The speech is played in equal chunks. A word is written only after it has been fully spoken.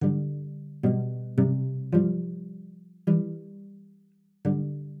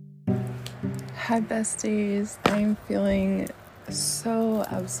Hi, besties. I'm feeling so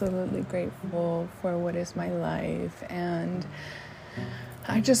absolutely grateful for what is my life, and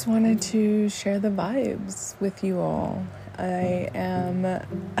I just wanted to share the vibes with you all. I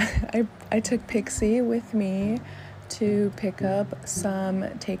took Pixie with me to pick up some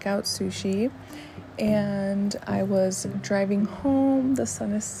takeout sushi, and I was driving home. The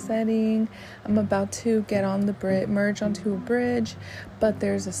sun is setting. I'm about to get on the merge onto a bridge, but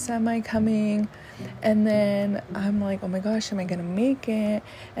there's a semi coming, and then I'm like, oh my gosh, am I gonna make it?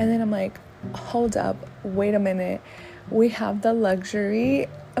 And then I'm like, hold up, wait a minute. We have the luxury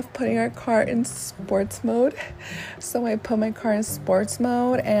of putting our car in sports mode. So I put my car in sports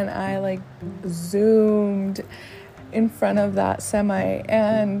mode and I like zoomed in front of that semi,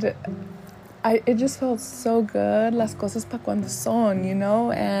 and it just felt so good. Las cosas pa cuando son, you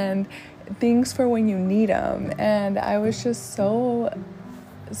know, and things for when you need them. And I was just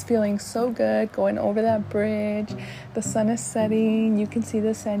feeling so good going over that bridge. The sun is setting. You can see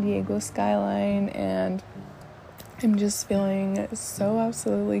the San Diego skyline, and I'm just feeling so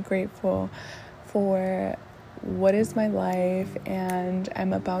absolutely grateful for what is my life. And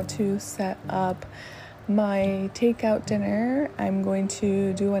I'm about to set up my takeout dinner. I'm going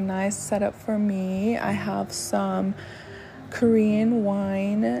to do a nice setup for me. I have some Korean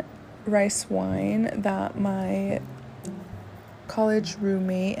wine, rice wine, that my college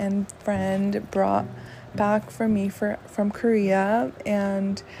roommate and friend brought back for me from Korea,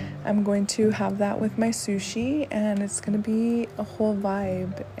 and I'm going to have that with my sushi, and it's going to be a whole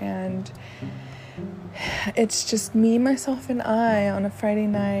vibe. And it's just me, myself, and I on a Friday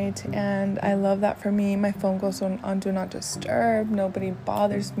night, and I love that for me. My phone goes on do not disturb. Nobody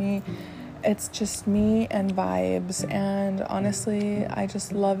bothers me. It's just me and vibes, and honestly, I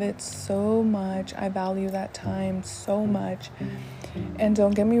just love it so much. I value that time so much. And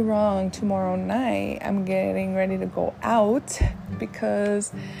don't get me wrong, tomorrow night I'm getting ready to go out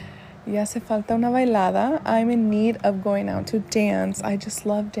because ya hace falta una bailada. I'm in need of going out to dance. I just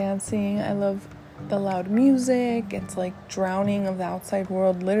love dancing. I love the loud music. It's like drowning of the outside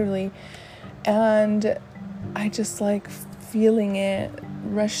world, literally. And I just like feeling it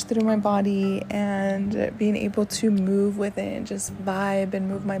rush through my body and being able to move with it and just vibe and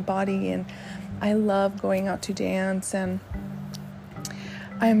move my body. And I love going out to dance, and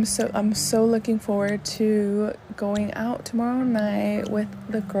I'm so looking forward to going out tomorrow night with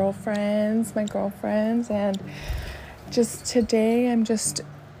my girlfriends, and just today I'm just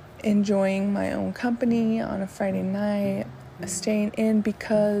enjoying my own company on a Friday night, staying in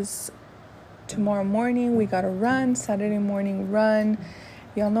because tomorrow morning we gotta run, Saturday morning run.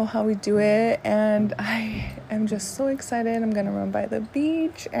 Y'all know how we do it, and I am just so excited. I'm gonna run by the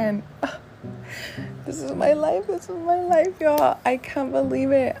beach, and this is my life, y'all. I can't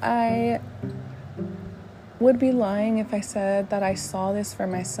believe it. I would be lying if I said that I saw this for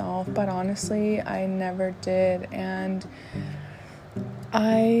myself, but honestly, I never did, and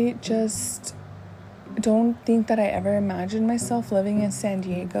I just don't think that I ever imagined myself living in San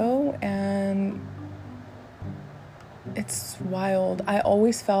Diego, and it's wild. I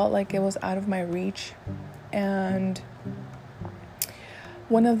always felt like it was out of my reach, and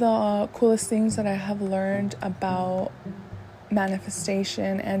one of the coolest things that I have learned about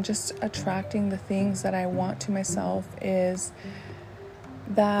manifestation and just attracting the things that I want to myself is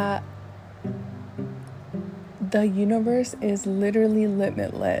that the universe is literally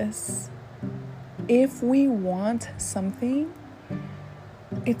limitless. If we want something,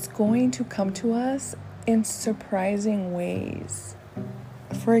 it's going to come to us in surprising ways.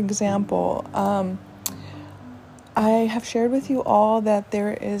 For example, I have shared with you all that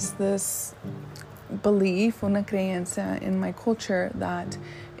there is this belief, una creencia in my culture, that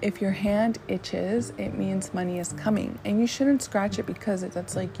if your hand itches, it means money is coming, and you shouldn't scratch it because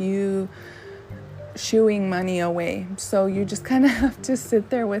that's like you shooing money away. So you just kind of have to sit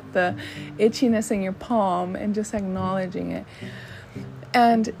there with the itchiness in your palm and just acknowledging it.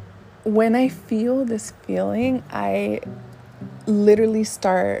 And when I feel this feeling, I literally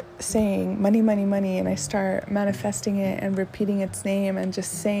start saying money, money, money, and I start manifesting it and repeating its name and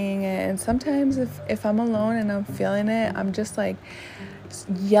just saying it. And sometimes if I'm alone and I'm feeling it, I'm just like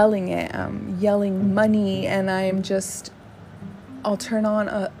yelling it. I'm yelling money, and I'll turn on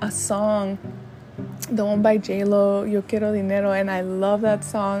a song, the one by J-Lo, Yo Quiero Dinero, and I love that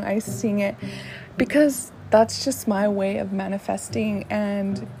song. I sing it because that's just my way of manifesting,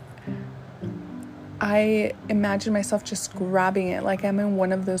 and I imagine myself just grabbing it like I'm in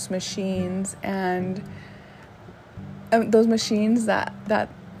one of those machines, and those machines that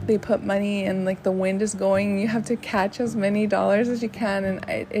they put money and like the wind is going, you have to catch as many dollars as you can, and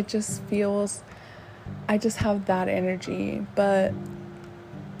it just feels, I just have that energy. But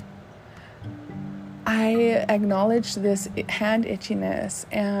I acknowledge this hand itchiness,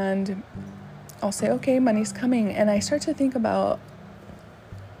 and I'll say, okay, money's coming, and I start to think about,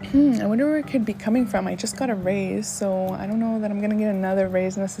 I wonder where it could be coming from. I just got a raise, so I don't know that I'm gonna get another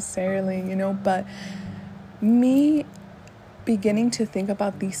raise necessarily, but me beginning to think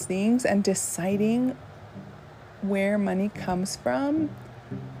about these things and deciding where money comes from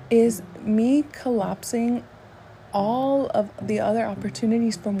is me collapsing all of the other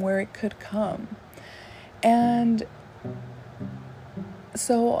opportunities from where it could come. And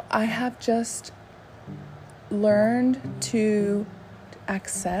so I have just learned to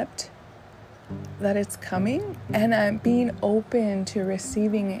accept that it's coming, and I'm being open to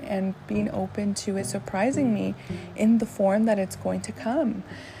receiving it and being open to it surprising me in the form that it's going to come.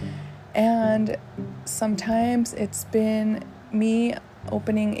 And sometimes it's been me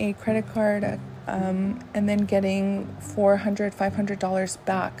opening a credit card and then getting $400, $500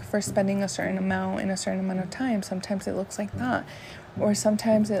 back for spending a certain amount in a certain amount of time. Sometimes it looks like that, or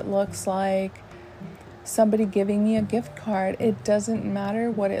sometimes it looks like somebody giving me a gift card. It doesn't matter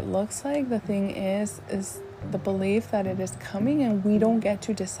what it looks like. The thing is the belief that it is coming, and we don't get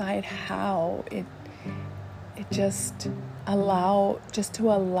to decide how. It just to allow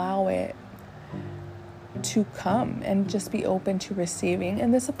it to come and just be open to receiving.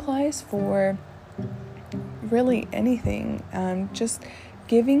 And this applies for really anything. Just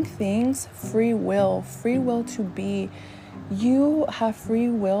giving things free will to be. You have free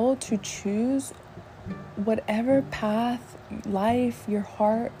will to choose whatever path life your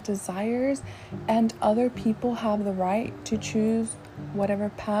heart desires, and other people have the right to choose whatever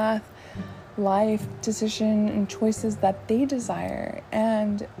path, life, decision, and choices that they desire.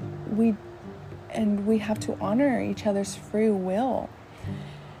 And we have to honor each other's free will.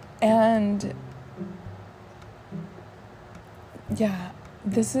 And yeah,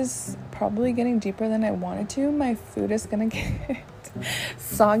 this is probably getting deeper than I wanted to. My food is gonna get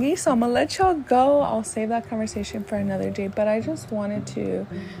soggy, so I'm gonna let y'all go. I'll save that conversation for another day, but I just wanted to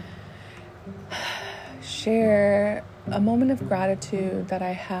share a moment of gratitude that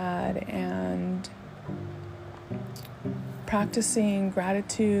I had, and practicing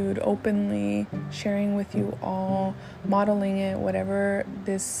gratitude openly, sharing with you all, modeling it, whatever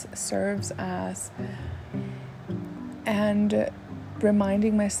this serves as, and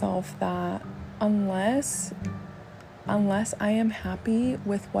reminding myself that unless I am happy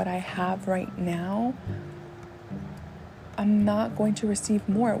with what I have right now, I'm not going to receive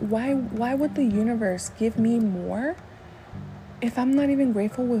more. Why would the universe give me more if I'm not even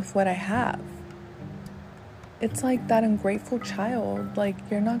grateful with what I have? It's like that ungrateful child. Like,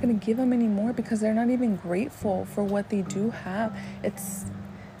 you're not going to give them any more because they're not even grateful for what they do have. It's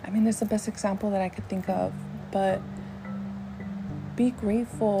the best example that I could think of, but be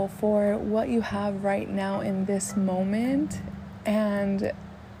grateful for what you have right now in this moment, and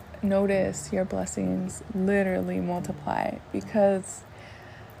notice your blessings literally multiply, because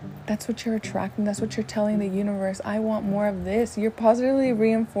that's what you're attracting. That's what you're telling the universe. I want more of this. You're positively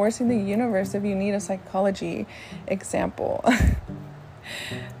reinforcing the universe, if you need a psychology example.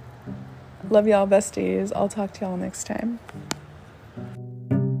 Love y'all, besties. I'll talk to y'all next time.